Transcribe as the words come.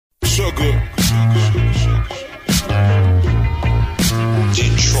Sugar.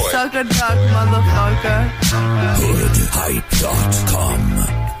 Detroit. Sucker duck, motherfucker. Hoodhype.com.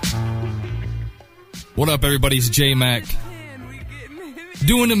 What up, everybody? It's J-Mac.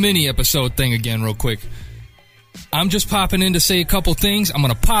 Doing a mini episode thing again real quick. I'm just popping in to say a couple things. I'm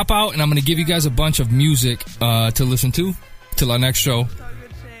going to pop out and I'm going to give you guys a bunch of music to listen to till our next show,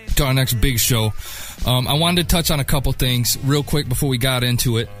 to our next big show. I wanted to touch on a couple things real quick before we got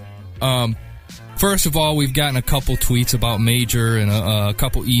into it. First of all, we've gotten a couple tweets about Major and a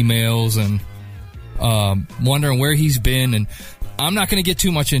couple emails and wondering where he's been. And I'm not going to get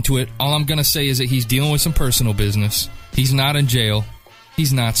too much into it. All I'm going to say is that he's dealing with some personal business. He's not in jail.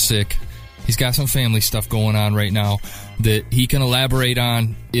 He's not sick. He's got some family stuff going on right now that he can elaborate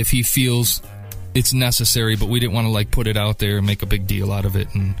on if he feels it's necessary, but we didn't want to put it out there and make a big deal out of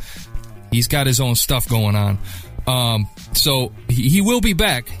it. And he's got his own stuff going on. So he will be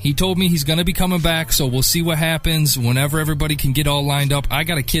back. He told me he's going to be coming back, so we'll see what happens whenever everybody can get all lined up. I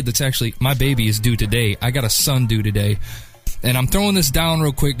got a kid that's actually, my baby is due today. I got a son due today. And I'm throwing this down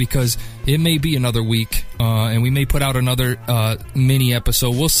real quick because it may be another week, and we may put out another mini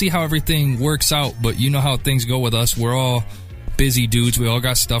episode. We'll see how everything works out, but you know how things go with us. We're all busy dudes. We all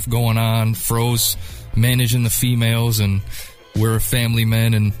got stuff going on. Fro's managing the females, and we're family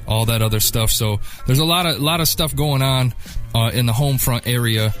men and all that other stuff. So there's a lot of stuff going on in the home front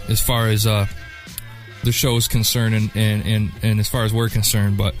area as far as the show's concerned and as far as we're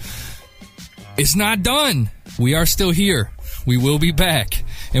concerned. But it's not done. We are still here. We will be back,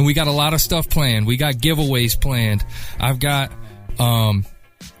 and we got a lot of stuff planned. We got giveaways planned. I got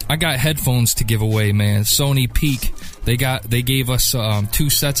headphones to give away, man. Sony Peak. They gave us 2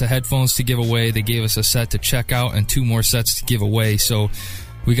 sets of headphones to give away. They gave us a set to check out and 2 more sets to give away. So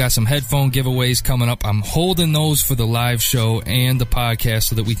we got some headphone giveaways coming up. I'm holding those for the live show and the podcast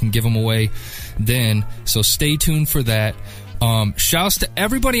so that we can give them away then. So stay tuned for that. Shouts to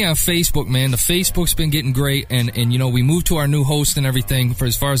everybody on Facebook, man. The Facebook's been getting great, and you know, we moved to our new host and everything for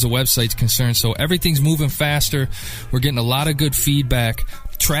as far as the website's concerned, so everything's moving faster. We're getting a lot of good feedback.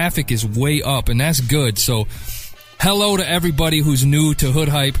 Traffic is way up, and that's good. So hello to everybody who's new to Hood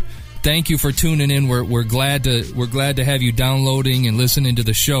Hype. Thank you for tuning in. We're glad to have you downloading and listening to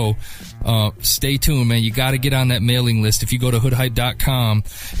the show. Stay tuned, man. You got to get on that mailing list. If you go to hoodhype.com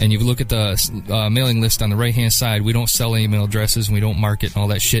and you look at the mailing list on the right-hand side, we don't sell email addresses and we don't market and all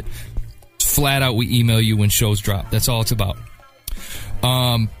that shit. Flat out, we email you when shows drop. That's all it's about.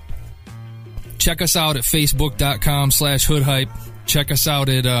 Check us out at facebook.com/hoodhype. Check us out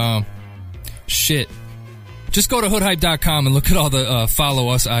at just go to hoodhype.com and look at all the follow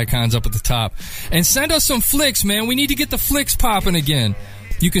us icons up at the top. And send us some flicks, man. We need to get the flicks popping again.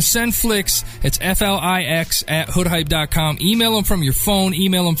 You can send flicks. It's FLIX at hoodhype.com. Email them from your phone.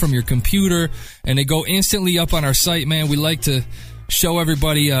 Email them from your computer. And they go instantly up on our site, man. We like to show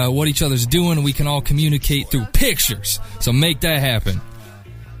everybody what each other's doing, and we can all communicate through pictures. So make that happen.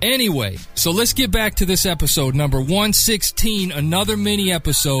 Anyway, so let's get back to this episode, number 116, another mini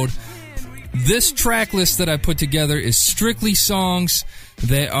episode. This track list that I put together is strictly songs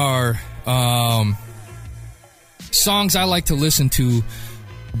that are songs I like to listen to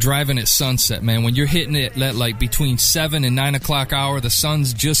driving at sunset, man. When you're hitting it at between 7 and 9 o'clock hour, the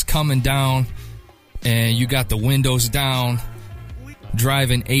sun's just coming down and you got the windows down,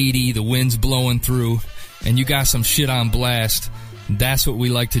 driving 80, the wind's blowing through, and you got some shit on blast. That's what we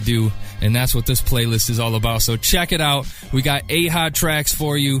like to do, and that's what this playlist is all about. So check it out. We got 8 hot tracks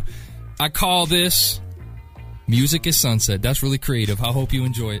for you. I call this Music is Sunset. That's really creative. I hope you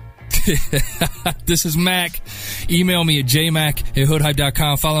enjoy it. This is Mac. Email me at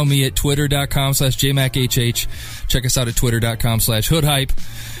jmac@hoodhype.com. Follow me at twitter.com/jmachh. Check us out at twitter.com/hoodhype.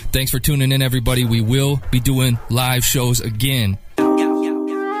 Thanks for tuning in, everybody. We will be doing live shows again.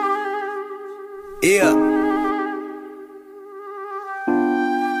 Yeah.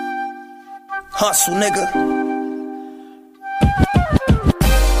 Hustle, nigga.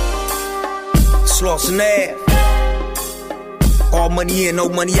 Slauson Ave. All money in, no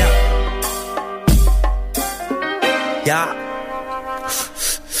money out. Yeah.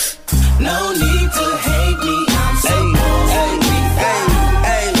 No need to hate me. I'm supposed to be fine.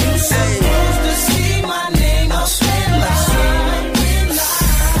 You supposed to see my name up in line.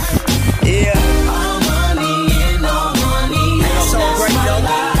 Yeah. All money in, no money out. That's all great, though.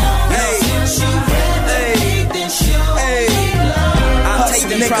 Hey. Since you read the beat, then show me love. I'll take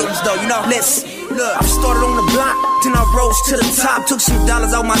the problems, though. You know, listen. Look, I started on the block, then I rose to the top. Took some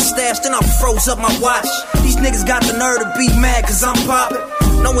dollars out my stash, then I froze up my watch. These niggas got the nerve to be mad cause I'm poppin'.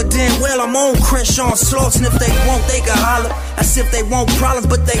 Knowing damn well I'm on Crenshaw and Slots, and if they want, they can holler. As if they want problems,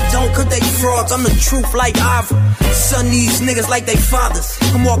 but they don't, cause they frauds. I'm the truth like Ivor. Son these niggas like they fathers.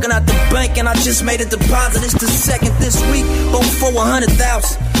 I'm walking out the bank and I just made a deposit. It's the second this week, both for $100,000.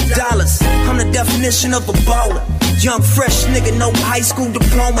 I'm the definition of a baller. Young, fresh nigga, no high school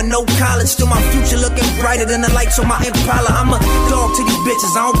diploma, no college. Still my future looking brighter than the lights on my Impala. I'm a dog to these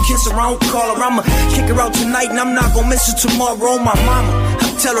bitches, I don't kiss her, I don't call her. I'ma kick her out tonight and I'm not gonna miss her tomorrow. My mama, I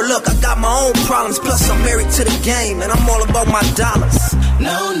tell her, look, I got my own problems. Plus I'm married to the game and I'm all about my dollars.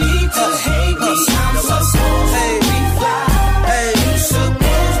 No need to hate me, I'm supposed to be fly. You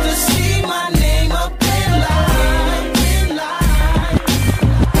supposed to see my name up in line.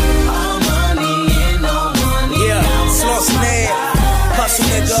 All money in, no money out. Sloss man, hustle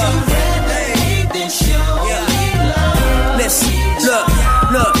nigga. Listen,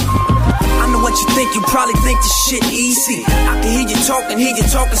 look. I know what you think, you probably think this shit easy. I can hear you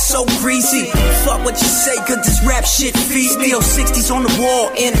talking so greasy. Fuck what you say, cause this rap shit feeds me. 60s on the wall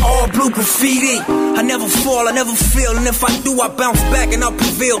in all blue graffiti. I never fall, I never fail, and if I do, I bounce back and I'll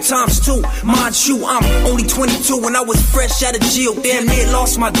prevail times two. Mind you, I'm only 22 when I was fresh out of jail. Damn near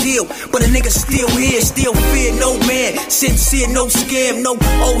lost my deal, but a nigga still here, still fear no man. Sincere, no scam, no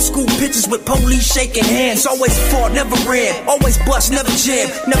old school pictures with police shaking hands. Always fought, never ran, always bust, never jam.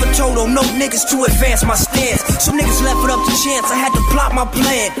 Never told on no niggas to advance my stance. Some niggas left it up to chance, I had to plot my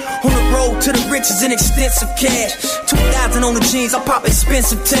plan. On the road to the riches and extensive cash. 2,000 on the jeans, I pop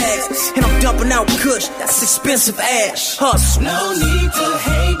expensive tags. And I'm dumping out kush, that's expensive ash. Hustle. No need to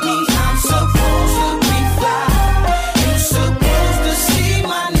hate me, I'm supposed to be fly. You supposed to see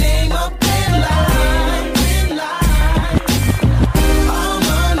my name up in line. All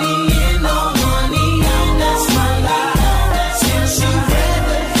money in, no money out, that's my life. Since you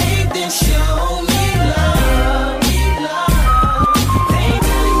rather hate than show me love. They ain't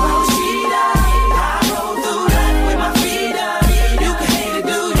tell you how she died. I roll through life with my feet up. You can hate it,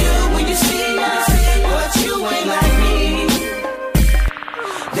 do you, when you see us, but you ain't like me.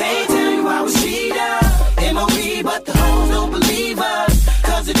 They ain't tell you how she died. M.O.B. but the hoes don't believe us.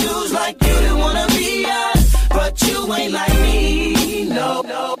 Cause the dudes like you that wanna be us, but you ain't like me. No.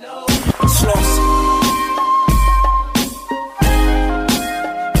 Sloss.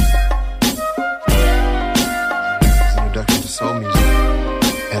 Introduction to soul music.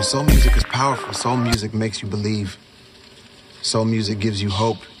 And soul music is powerful. Soul music makes you believe. Soul music gives you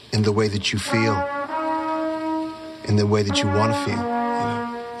hope in the way that you feel, in the way that you want to feel. You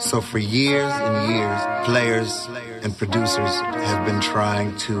know? So for years and years, players and producers have been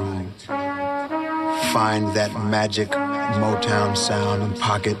trying to find that magic Motown sound and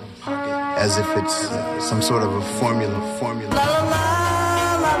pocket as if it's some sort of a formula.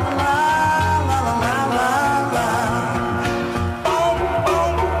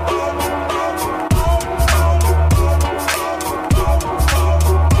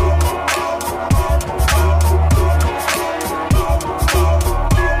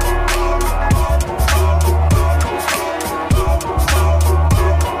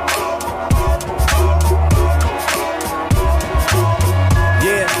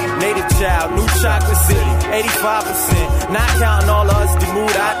 New Chocolate City, 85%. Not counting all of us that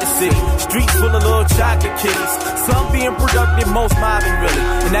moved out the city. Streets full of little chocolate kitties. Some being productive, most mobbing really.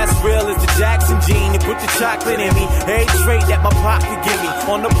 And that's real as the Jackson gene. They put the chocolate in me. Every trait that my pocket give me.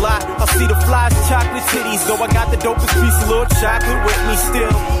 On the block, I see the flies, chocolate titties. Though I got the dopest piece of little chocolate with me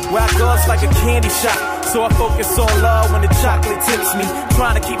still. Where I go, it's like a candy shop. So I focus on love when the chocolate tips me.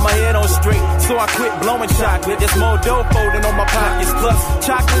 Trying to keep my head on straight, so I quit blowing chocolate. There's more dough folding on my pockets. Plus,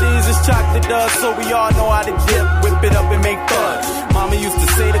 chocolate is as chocolate does, so we all know how to dip, whip it up and make fudge. Mama used to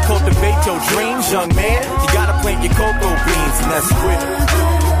say to cultivate your dreams, young man, you gotta plant your cocoa beans, and that's quick.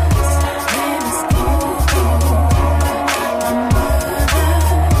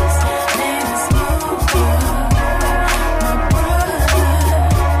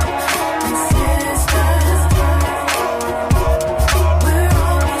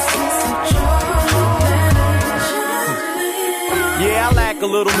 A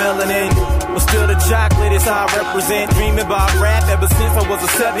little melanin, but still the chocolate is how I represent. Dreaming about rap ever since I was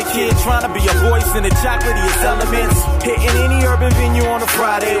a 7 kid, trying to be a voice in the chocolatiest elements. Hitting any urban venue on a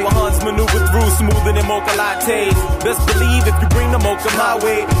Friday, where Huns maneuver through smoother than mocha lattes. Best believe if you bring the mocha my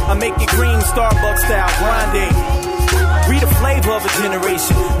way, I make it cream Starbucks style grande. We the flavor of a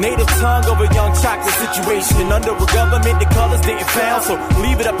generation, native tongue of a young chocolate situation. Under a government the colors didn't found, so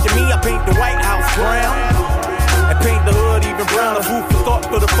leave it up to me, I paint the White House brown. And paint the hood even browner, food for thought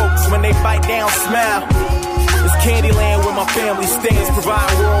for the folks when they bite down, smile. It's Candyland where my family stands,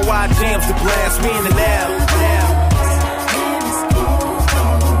 providing worldwide jams to blast me in the now.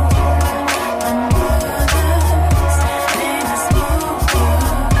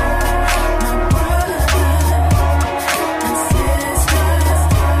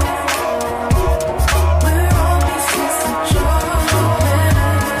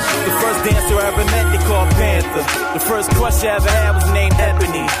 The first crush I ever had was named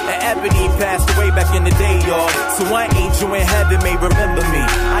Ebony, and Ebony passed away back in the day, y'all. So one angel in heaven may remember me.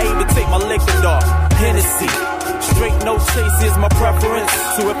 I even take my liquor dog, Hennessy. Straight no chase is my preference.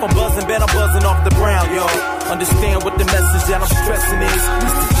 So if I'm buzzing, bet I'm buzzing off the ground, y'all. Understand what the message that I'm stressing is.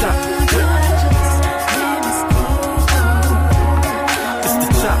 It's the chocolate. It's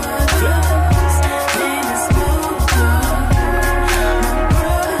the chocolate.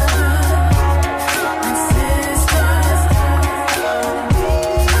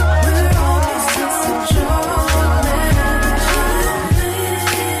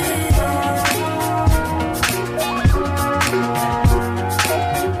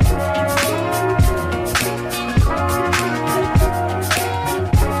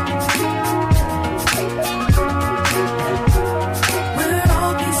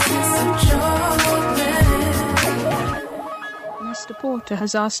 Porter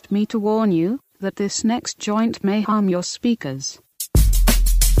has asked me to warn you that this next joint may harm your speakers.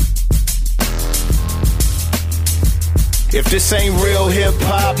 If this ain't real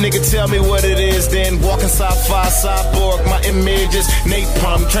hip-hop, nigga, tell me what it is then. Walking sci-fi, cyborg, my image is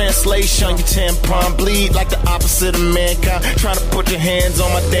napalm. Translation, you tampon, bleed like the opposite of mankind. Trying to put your hands on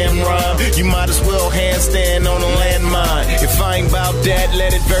my damn rhyme. You might as well handstand on a landmine. If I ain't bout that,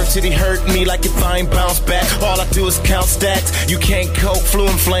 let adversity hurt me like if I ain't bounce back. All I do is count stacks. You can't cope,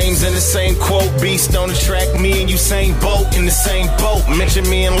 fluent flames in the same quote. Beast on the track, me and Usain Bolt in the same boat. Mention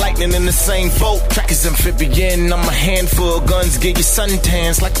me and lightning in the same boat. Track is amphibian, I'm a handful. Guns get you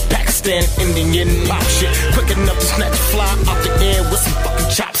suntans like a Pakistan Indian pop shit. Quick enough to snatch a fly off the air with some fucking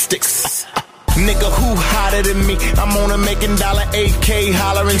chopsticks. Nigga, who hotter than me? I'm on a making dollar AK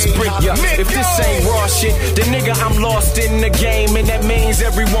hollering spree. Yeah. If this ain't raw shit, then nigga, I'm lost in the game. And that means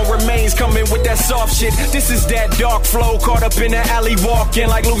everyone remains coming with that soft shit. This is that dark flow, caught up in the alley walking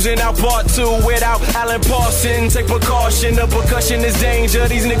like losing out part 2 without Alan Parsons. Take precaution, the percussion is danger.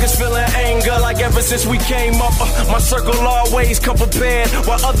 These niggas feeling anger like ever since we came up. My circle always come prepared.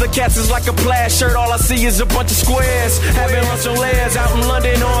 While other cats is like a plaid shirt, all I see is a bunch of squares. Having lunch on layers out in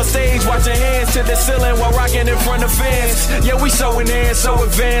London on stage, watching hands to the ceiling while rocking in front of fans. Yeah, we so in hand, so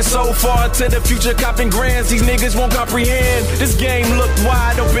advanced, so far to the future, copping grands. These niggas won't comprehend. This game looked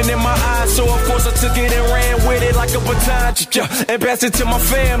wide open in my eyes, so of course I took it and ran with it like a baton, and passed it to my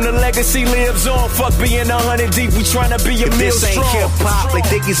fam. The legacy lives on. Fuck being 100 deep, we tryna be a meal strong. This ain't hip hop like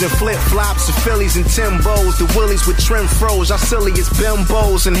Dickies and flip flops, the Phillies and Timbos, the Willies with trim froze. Y'all silly as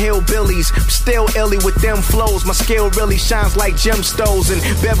bimbos and hillbillies. I'm still illy with them flows. My skill really shines like gemstones in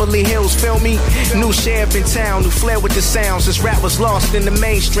Beverly Hills. Feel me? New sheriff in town, new flair with the sounds. This rap was lost in the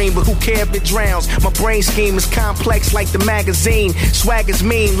mainstream, but who care if it drowns? My brain scheme is complex like the magazine. Swag is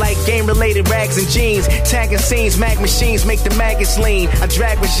mean like game-related rags and jeans. Tagging scenes, mag machines make the maggots lean. I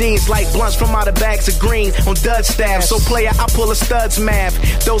drag regimes like blunts from out of bags of green on dud staff. So player, I pull a stud's math.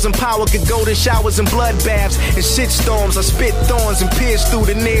 Those in power get golden showers and blood baths and shit storms. I spit thorns and pierce through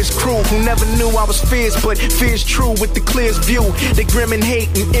the nearest crew who never knew I was fierce, but fierce true with the clearest view. They grim and hate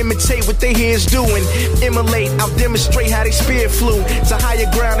and imitate what they hear is doing. Immolate, I'll demonstrate how they spirit flew to higher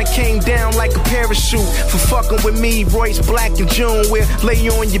ground and came down like a parachute. For fucking with me, Royce Black and June, we'll lay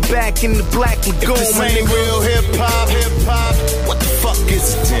you on your back in the Black Lagoon. If this ain't real hip-hop, what the fuck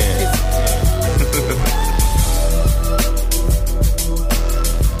is it then?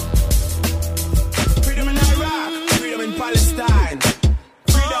 Freedom in Iraq, freedom in Palestine,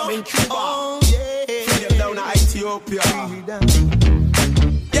 freedom in Cuba, freedom down in Ethiopia.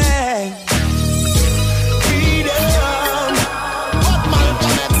 Yeah.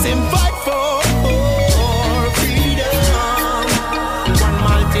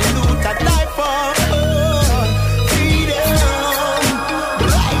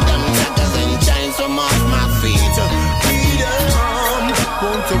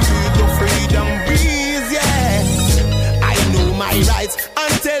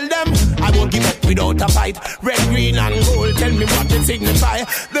 Without a fight, red, green and gold, tell me what it signify.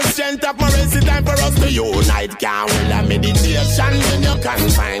 The strength of my race, it's time for us to unite. Can't will a meditation when you're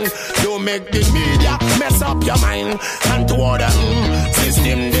confined. Don't make the media mess up your mind. And to order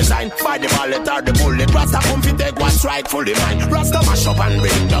system design by the bullet or the bullet. Rasta come fi take what's rightfully mine. Rasta mash up and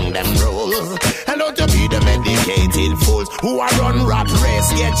break down them rules. And don't you be the medicated fools who are run rat race,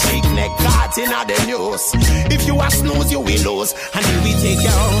 get cheek in the news. If you are snooze, you will lose. And then we take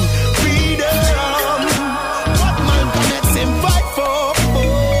your freedom. What man connects him fight for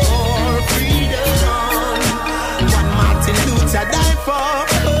freedom. What Martin Luther died for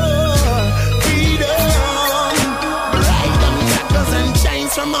freedom. Ride them shackles and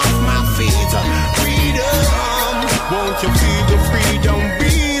chains from off my feet. Freedom. Won't you feel the freedom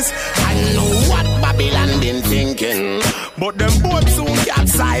breeze? I know what Babylon been thinking, but them boats soon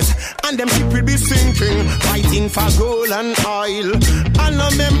capsize and them ship will be sinking, fighting for gold and oil. And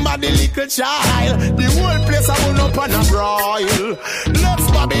remember the little child, the whole place I went up on a broil.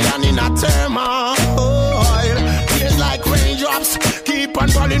 Let's Babylon in a turmoil. Feels like raindrops keep on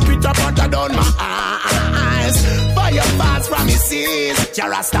falling, Peter Potter down my eyes. Fire fast promises,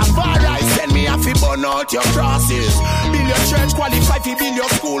 Rastafari send me off to burn out your crosses. Build your church, qualify to build your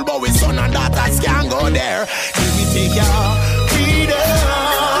school, but with son and daughters can't go there. Let me take your freedom.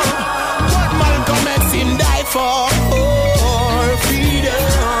 What Malcolm X him die for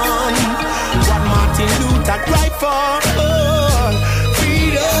freedom. What Martin Luther cried for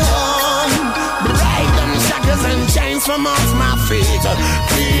freedom. Break them shackles and chains from off my feet.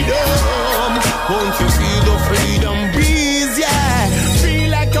 Freedom. Won't you feel the freedom breeze? Yeah. Free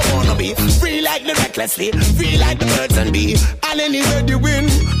like you wanna be, free like the recklessly, free like the birds and bee. And anywhere the wind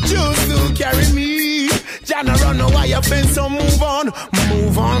just to carry me. Jana run a wire fence, so move on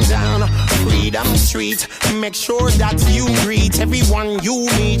down Freedom Street. Make sure that you greet everyone you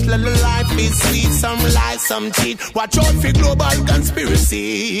meet. Life is sweet, some lie, some cheat. Watch out for global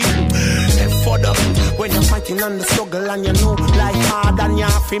conspiracy. Effort up when you're fighting on the struggle and you know life hard and you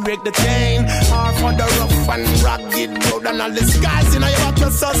have to break the chain. Hard for the rough and rugged road and all the skies in your back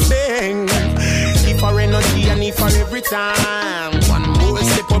to sustain. If for energy and if for every time. One more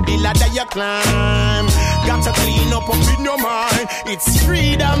step up the ladder you climb. Got to clean up in your mind. It's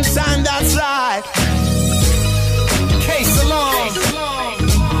freedom time, that's right. K-Salon,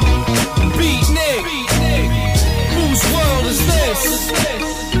 Beat Nick, whose world is this?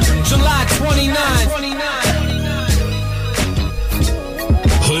 July 29th.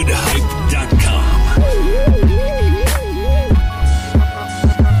 Hoodhype.com.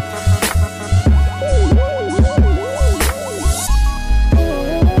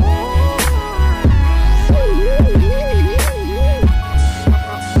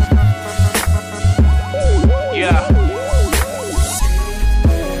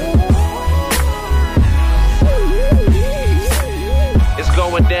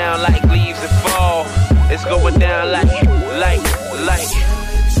 Down like leaves that fall. It's going down like.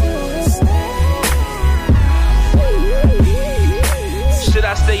 Should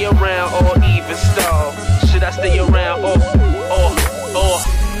I stay around or even stall? Should I stay around or?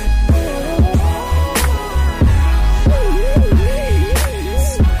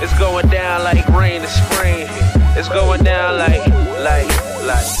 It's going down like rain in spring. It's going down like.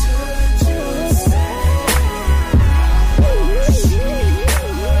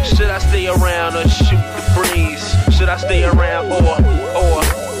 Should I stay around or shoot the breeze? Should I stay around or?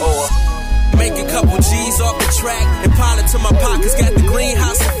 Make a couple G's off the track and pile it to my pockets, got the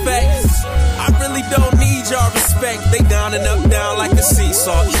greenhouse effect. I really don't need y'all respect. They down and up, down like a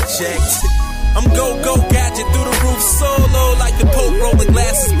seesaw eject. I'm go gadget through the roof, solo like the Pope, rolling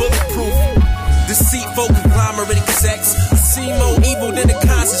glasses bulletproof. Deceitful conglomerate execs. I see more evil than a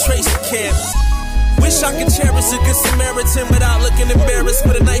concentration camp. Wish I could cherish a good Samaritan without looking embarrassed.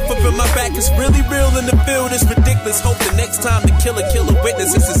 With a knife up in my back, it's really real in the field, it's ridiculous. Hope the next time the killer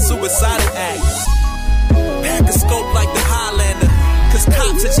witness, it's a suicidal act. Pack a scope like the Highlander, cause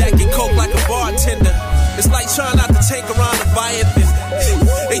cops are jacking coke like a bartender. It's like trying not to take around a Leviathan.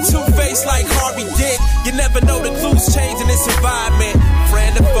 They two-faced like Harvey Dent. You never know the clues changing this environment.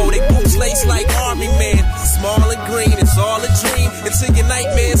 Friend or foe, they boots laced like Army Man. Small and green, it's all a dream. Until your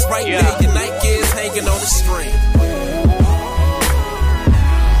nightmare's right there, your night gear's hanging on the string.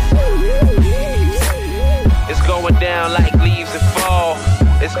 It's going down like leaves that fall.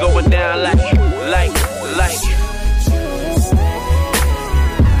 It's going down like.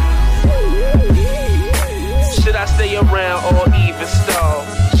 Should I stay around or even stall?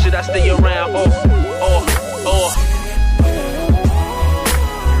 Should I stay around or?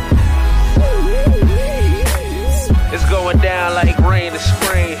 It's going down like rain in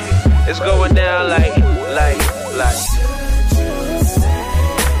spring. It's going down like.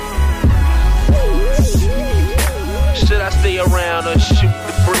 Should I stay around or shoot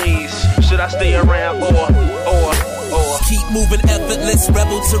the breeze? Should I stay around or? Keep moving effortless,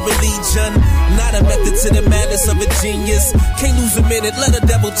 rebel to religion. Not a method to the madness of a genius. Can't lose a minute, let a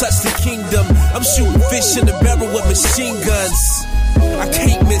devil touch the kingdom. I'm shooting fish in the barrel with machine guns. I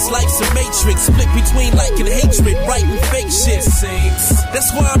can't miss greatest. Life's a matrix, split between like and hatred, writing fake shit.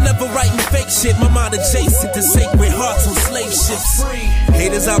 That's why I'm never writing fake shit. My mind adjacent to sacred hearts on slave ships.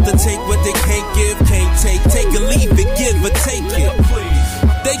 Haters out to take what they can't give, can't take. Take or leave it, give or take it.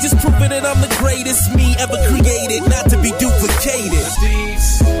 They just proving that I'm the greatest me ever created, not to be duplicated.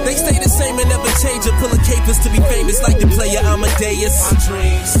 They stay the same and never change or pulling capers to be famous like the player Amadeus.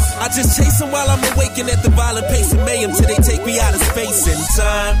 I just chase them while I'm awakened at the violent pace of mayhem till they take me out of space and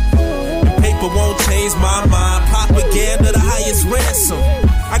time. And paper won't change my mind. Propaganda, the highest ransom.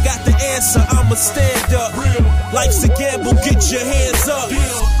 I got the answer, I'ma stand up. Life's a gamble, get your hands up.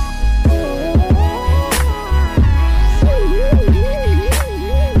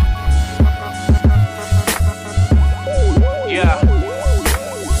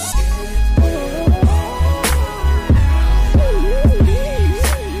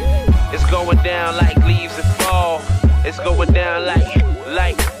 Going down like leaves that fall. It's going down like.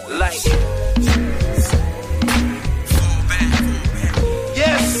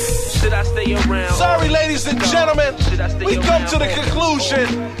 Yes. Should I stay around? Sorry, ladies and gentlemen. We come to the conclusion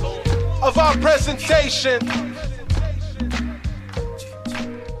of our presentation.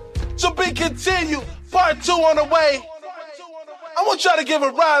 To be continued. Part 2 on the way. I want y'all to give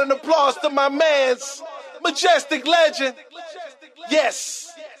a round of applause to my man's Majestic Legend. Yes.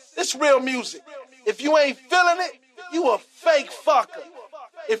 It's real music. If you ain't feeling it, you a fake fucker.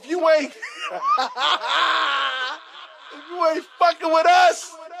 If you ain't fucking with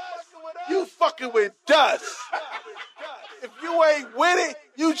us, you fucking with dust. If you ain't with it,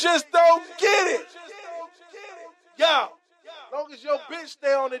 you just don't get it. Yo, as long as your bitch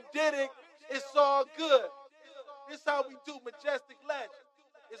stay on the dick, it's all good. This how we do Majestic Legend.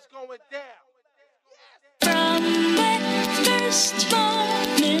 It's going down. From that first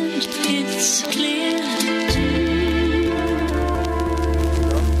moment, it's clear.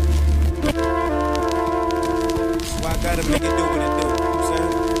 So I gotta make it do what it do. You know what I'm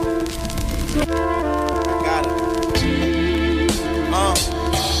saying? I got it.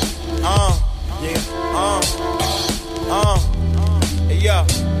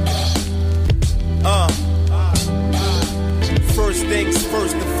 First things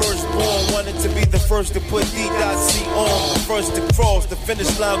first, the firstborn wanted to be the first to put D.C on, the first to cross the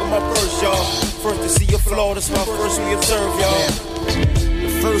finish line with my verse, y'all. First to see your flaw, that's my first we observe, y'all. The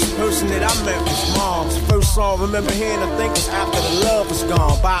first person that I met was Mom's. First song I remember hearing, I think, was After the Love Was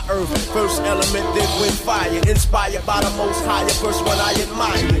Gone by Earth. First element, then wind, fire, inspired by the most higher. First one I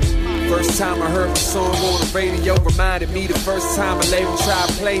admired. First time I heard my song on the radio reminded me the first time a label tried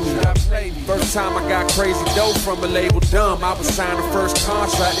to play me. First time I got crazy dope from a label dumb. I was signed the first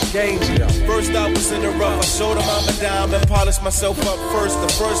contract that gave me. First I was in the rough, I showed them I'm a dime and polished myself up first. The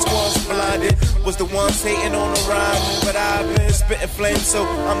first ones blinded was the ones hating on the rhyme. But I've been spitting flames, so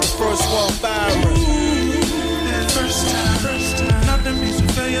I'm the first one firing. That first time, nothing beats a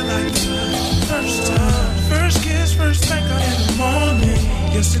failure like that. First time, first kiss, first thank God in the morning.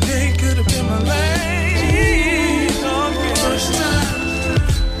 Yesterday could have been my last. First time,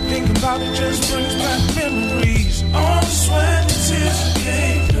 thinking about it just brings back memories. All the sweat and tears I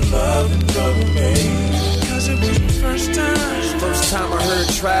gave, the love and drug me. Cause it was my first time. First time I heard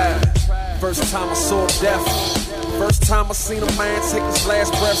Tribe. First time I saw Death. First time I seen a man take his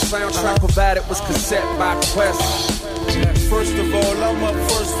last breath. Soundtrack provided was cassette by Quest. First of all, I'm up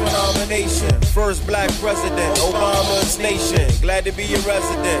first for nomination. First black president, Obama's nation. Glad to be a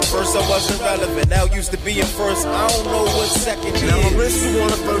resident. First I wasn't relevant, now used to be in first. I don't know what second is. Now I'm risking on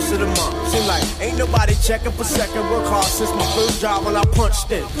the first of the month. Seem like ain't nobody checking for second. Work hard since my first job when I punched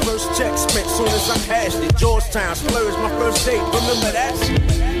in. First check spent soon as I cashed it. Georgetown splurged my first date. Remember that?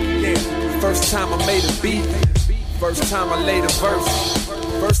 Yeah. First time I made a beat. First time I laid a verse.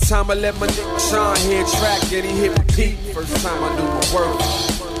 First time I let my nigga Sean hear track and he hit repeat. First time I knew my worth.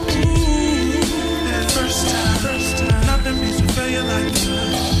 That first time, nothing beats a failure like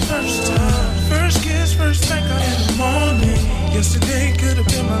that. First time, first kiss, first thank God in the morning. Yesterday could have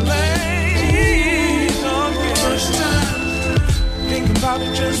been my last. First time, thinking about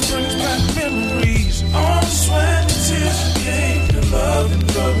it just brings back memories. All the sweat and tears I gave, the love and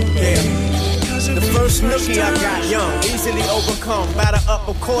drug me. The first nookie I got young, easily overcome. Batter up,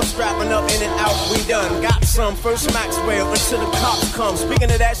 of course, strapping up in and out, we done. Got some first Maxwell until the cops come.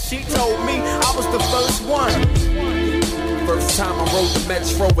 Speaking of that, she told me I was the first one. First time I rode the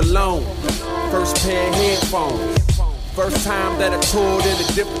Metro alone. First pair of headphones. First time that I toured in a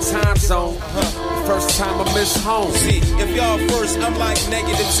different time zone. First time I missed home. See, if y'all first, I'm like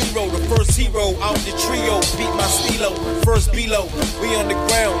 -0. The first hero out the trio, beat my stilo. First below, we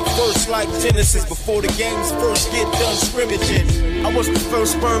underground. First like Genesis, before the games first get done scrimmaging. I was the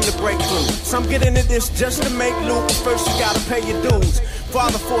first sperm to break through. So I'm getting into this just to make loot. But first you gotta pay your dues.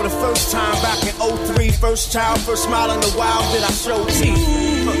 Father for the first time back in 03. First child, first smile in the wild that I showed teeth.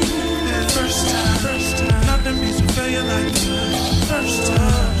 First time, nothing beats a failure like that. First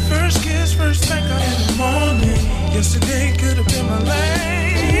time, first kiss, first thank God in the morning. Yesterday could have been my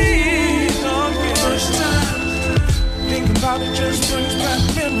late. First time, thinking about it just brings back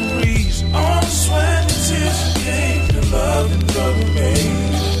memories. All the sweat and tears that came, the love and love me.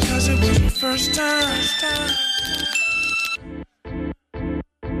 Cause it was my first time.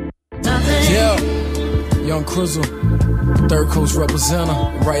 Yeah, Young Crizzle, Third Coast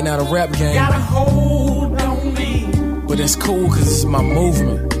representative, right now the rap game. Got a hold on me. But it's cool cause it's my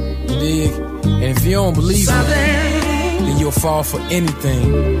movement, you dig? And if you don't believe it, then you'll fall for anything.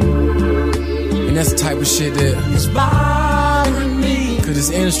 And that's the type of shit that it's bothering me. Cause this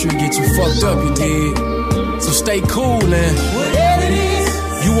industry get you fucked up, you dig? So stay cool and whatever it is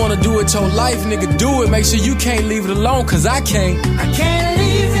you wanna do it your life, nigga, do it. Make sure you can't leave it alone, cause I can't. I can't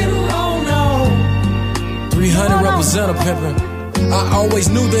leave it alone, no. 300 representative pimpin'. I always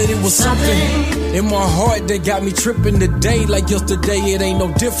knew that it was something in my heart that got me tripping today. Like yesterday, it ain't no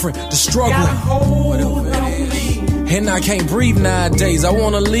different. The struggle, whatever it is. And I can't breathe nowadays. I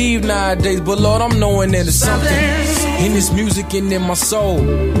wanna leave nowadays, but Lord, I'm knowing that it's something in this music and in my soul.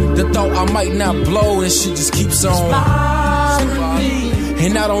 The thought I might not blow, and shit just keeps on.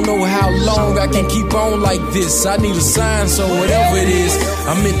 And I don't know how long I can keep on like this. I need a sign, so whatever it is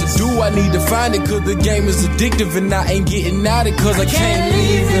I'm meant to do, I need to find it. Cause the game is addictive and I ain't getting out it. Cause I can't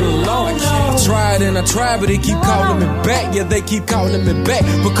leave it alone. I tried and I tried, but they keep calling me back. Yeah, they keep calling me back.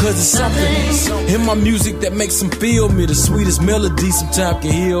 Because it's something in my music that makes them feel me. The sweetest melody sometimes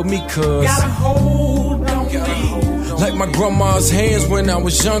can heal me. Cause got a hold on me. Like my grandma's hands when I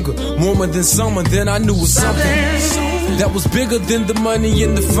was younger. Warmer than summer, then I knew it was something that was bigger than the money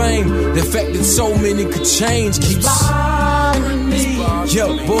and the fame. The fact that so many could change keeps bothering me. Yo,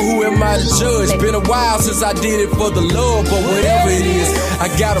 but who am I to judge? Been a while since I did it for the love. But whatever it is, I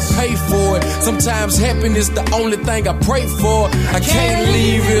gotta pay for it. Sometimes happiness the only thing I pray for. I can't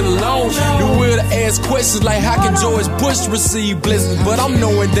leave it alone. The will to ask questions like how can George Bush receive blessings? But I'm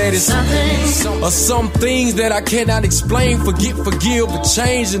knowing that it's something or some things that I cannot explain. Forgive, but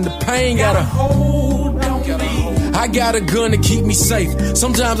change and the pain gotta hold on me. I got a gun to keep me safe.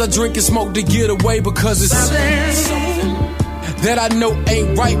 Sometimes I drink and smoke to get away because it's something that I know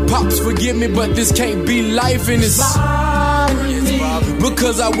ain't right. Pops, forgive me, but this can't be life and it's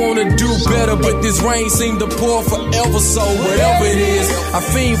because I wanna do better, but this rain seemed to pour forever. So whatever it is, I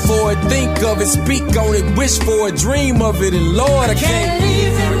fiend for it, think of it, speak on it, wish for it, dream of it, and Lord, I can't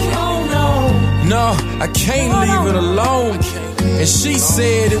leave it alone, no, I can't leave it alone. And she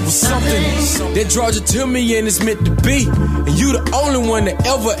said it was something that draws you to me and it's meant to be. And you the only one that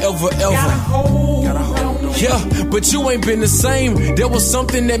ever yeah, but you ain't been the same. There was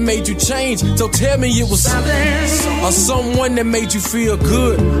something that made you change. So tell me it was something or someone that made you feel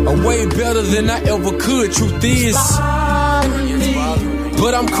good, or way better than I ever could. Truth is,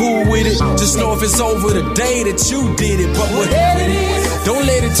 but I'm cool with it. Just know if it's over the day that you did it. But whatever it is, don't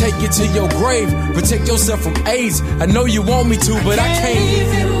let it take you to your grave. Protect yourself from AIDS. I know you want me to, but I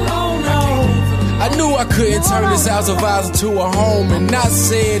can't. I knew I couldn't turn this house of ours into a home. And I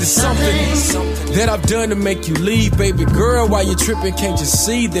said it's something that I've done to make you leave. Baby girl, while you're tripping, can't you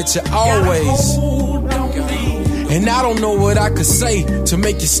see that you're always. And I don't know what I could say to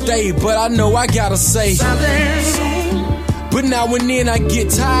make you stay, but I know I gotta say But now and then I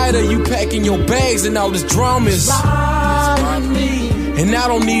get tired of you packing your bags and all this drama is and I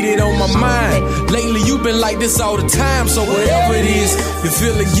don't need it on my mind. Lately you've been like this all the time. So whatever it is you're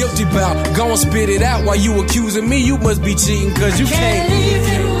feeling guilty about, go and spit it out. While you accusing me, you must be cheating. Cause you can't leave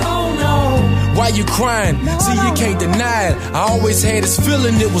it alone, no. Why you crying? See, you can't deny it. I always had this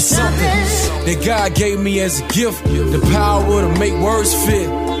feeling it was something that God gave me as a gift. The power to make words fit.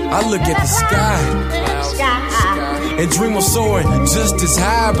 I look at the sky and dream of soaring just as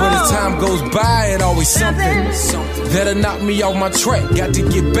high. But as time goes by, it always something that'll knock me off my track. Got to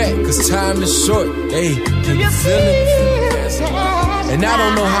get back, cause time is short. Hey, can you feel it? And I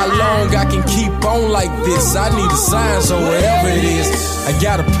don't know how long I can keep on like this. I need a sign, so whatever it is, I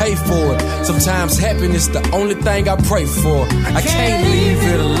gotta pay for it. Sometimes happiness the only thing I pray for. I can't leave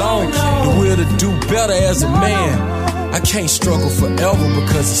it alone. The will to do better as a man. I can't struggle forever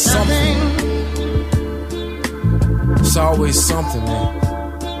because it's something it's always something, man.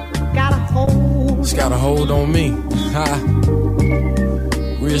 It's got a hold on me. Ha.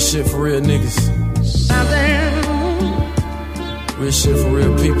 Real shit for real niggas. Real shit for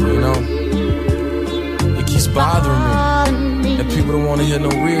real people, you know. It keeps bothering me that people don't want to hear no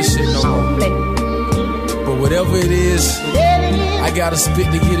real shit no more. But whatever it is, I gotta spit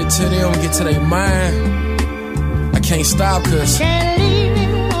to get it to them, get to their mind. I can't stop cause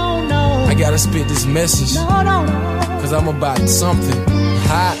I gotta spit this message cause I'm about something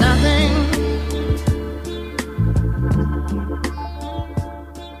hot.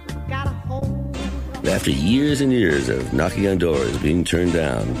 After years and years of knocking on doors, being turned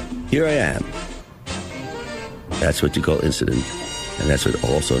down, here I am. That's what you call incident, and that's what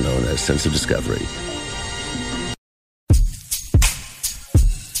also known as sense of discovery.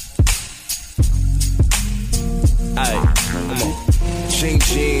 Aye, come on. Jane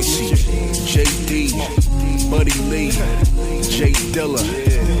Jancy, JD, Buddy Lee, J Dilla,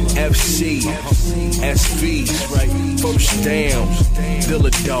 FC, SV, First Down,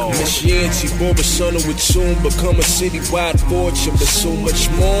 Dilla Dog. Miss Yancey, born a son who would soon become a citywide fortune, but so much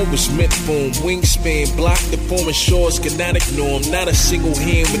more was meant for him. Wingspan blocked the foreign shores, could not ignore him. Not a single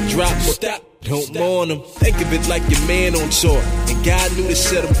hand would drop. Stop. Don't mourn him. Think of it like your man on tour. And God knew to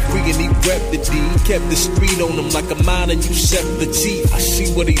set him free and he repped the D. He kept the street on him like a mine and you set the teeth. I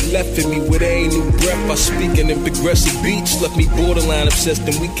see what he left in me with a new breath. By speaking in progressive beats, left me borderline obsessed.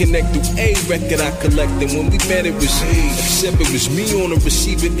 And we connect through a record I collected. When we met it was except it was me on the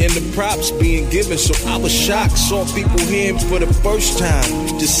receiving end of props being given. So I was shocked, saw people hear him for the first time.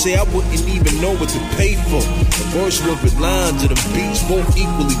 Used to say I wouldn't even know what to pay for. The verse was with lines of the beats, both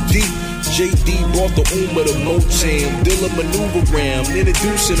equally deep. JD brought the the Motown, Dilla maneuver round,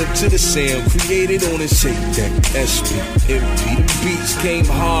 introducing him to the sound, created on his tape deck, SP, MP. The beats came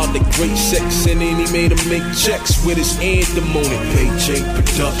hard, the great sex, and then he made him make checks with his anthem on it. Paycheck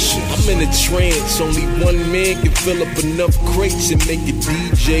Production. I'm in a trance, only one man can fill up enough crates and make a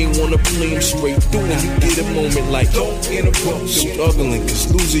DJ wanna play him straight through. And you get a moment like, don't interrupt, struggling,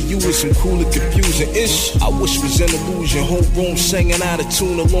 cause losing you is some cool and confusing ish. I wish was an illusion, whole room singing out of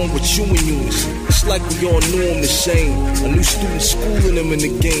tune along with you in unison. It's like we all knew him the same. A new student schooling him in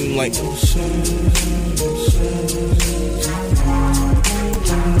the game like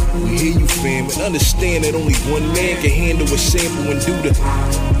we hear you fam and understand that only one man can handle a sample and do the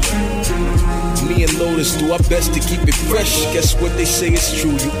me and Lotus do our best to keep it fresh. Guess what they say is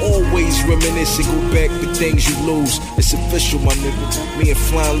true. You always reminisce and go back for things you lose. It's official, my nigga. Me and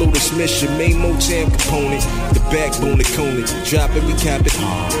Flying Lotus mission, main Motown component, the backbone of Coney. Drop it, we cap it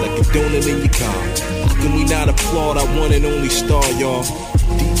hard, like a donut in your car. How can we not applaud our one and only star, y'all?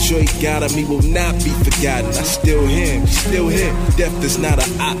 Detroit got him, he will not be forgotten. I still him, death is not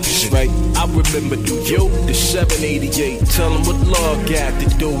an option, right? I remember New York, the 788. Tell him what love got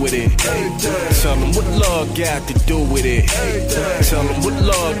to do with it. Tell him what love got to do with it. Tell him what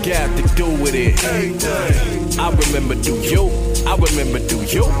love got to do with it. I remember New York, I remember New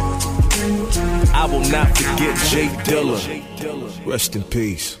York. I will not forget J Dilla. Rest in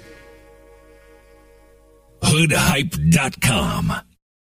peace. Hoodhype.com